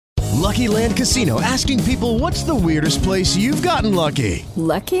Lucky Land Casino, asking people, what's the weirdest place you've gotten lucky?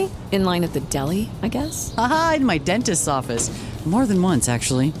 Lucky? In line at the deli, I guess? Aha, in my dentist's office. More than once,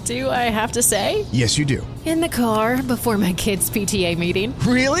 actually. Do I have to say? Yes, you do. In the car before my kids' PTA meeting.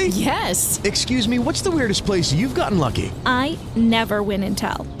 Really? Yes. Excuse me, what's the weirdest place you've gotten lucky? I never win and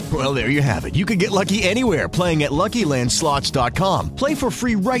tell. Well, there you have it. You can get lucky anywhere, playing at LuckyLandSlots.com. Play for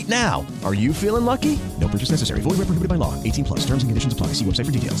free right now. Are you feeling lucky? No purchase necessary. Void where prohibited by law. 18 plus. Terms and conditions apply. See website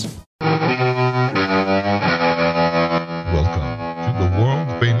for details. Welcome to the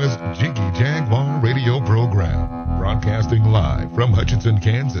world-famous Jiggy Jaguar radio program, broadcasting live from Hutchinson,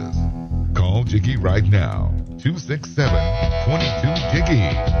 Kansas. Call Jiggy right now,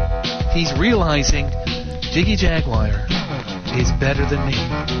 267-22-JIGGY. He's realizing Jiggy Jaguar is better than me.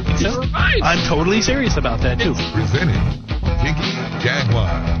 So right. I'm totally serious about that, too. Presenting Jiggy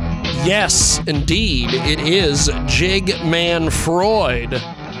Jaguar. Yes, indeed, it is Jigman Freud.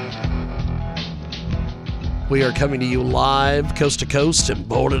 We are coming to you live, coast to coast, and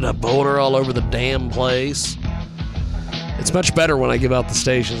border to border, all over the damn place. It's much better when I give out the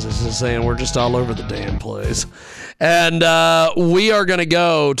stations. It's just saying we're just all over the damn place. And we are going to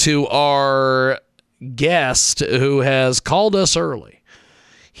go to our guest who has called us early.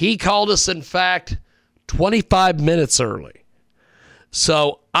 He called us, in fact, 25 minutes early.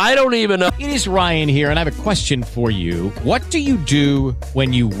 So I don't even know. It is Ryan here, and I have a question for you. What do you do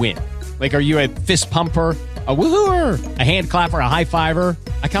when you win? Like, are you a fist pumper, a woohooer, a hand clapper, a high fiver?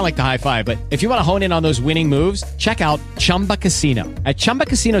 I kind of like the high five, but if you want to hone in on those winning moves, check out Chumba Casino. At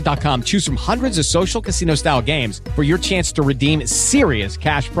ChumbaCasino.com, choose from hundreds of social casino-style games for your chance to redeem serious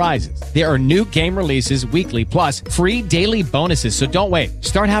cash prizes. There are new game releases weekly, plus free daily bonuses. So don't wait.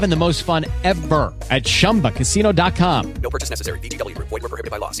 Start having the most fun ever at ChumbaCasino.com. No purchase necessary. VGW. Void where prohibited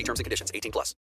by law. See terms and conditions. 18 plus.